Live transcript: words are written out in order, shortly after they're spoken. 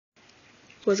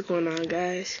What's going on,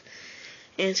 guys?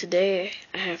 And today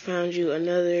I have found you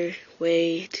another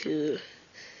way to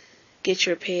get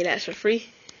your paid apps for free.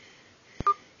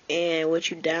 And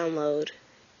what you download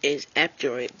is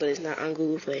AppDroid, but it's not on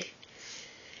Google Play.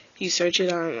 You search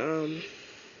it on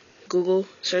Google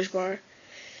search bar,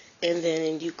 and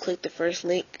then you click the first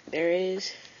link there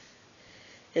is,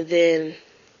 and then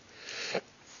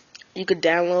you could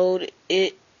download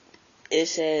it. It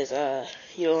says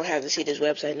you don't have to see this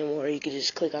website no more. You can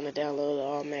just click on the download,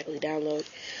 it'll automatically download.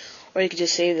 Or you can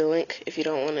just save the link if you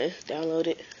don't want to download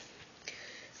it.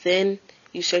 Then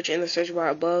you search in the search bar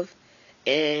above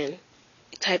and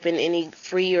type in any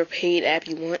free or paid app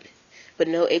you want, but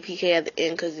no APK at the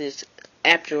end because it's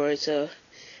AppDroid, so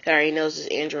it already knows it's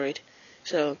Android.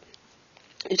 So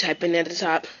you type in at the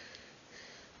top.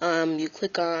 You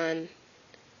click on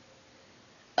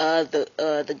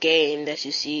the game that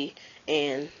you see,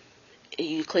 and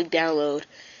you click download.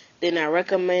 Then I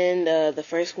recommend the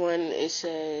first one. It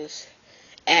says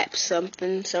app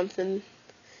something something.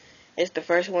 It's the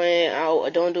first one. I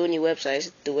don't do any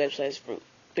websites. The websites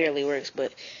barely works,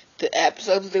 but the app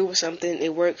something with something,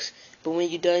 it works. But when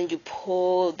you're done, you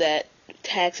pull that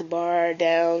taskbar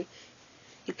down.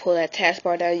 You click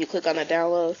on the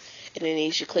download, and then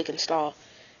you should click install.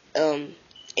 And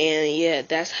yeah,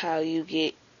 that's how you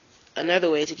get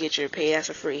another way to get your paid apps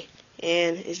for free.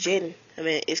 And it's Jaden.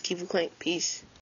 It's Keep It Clank. Peace.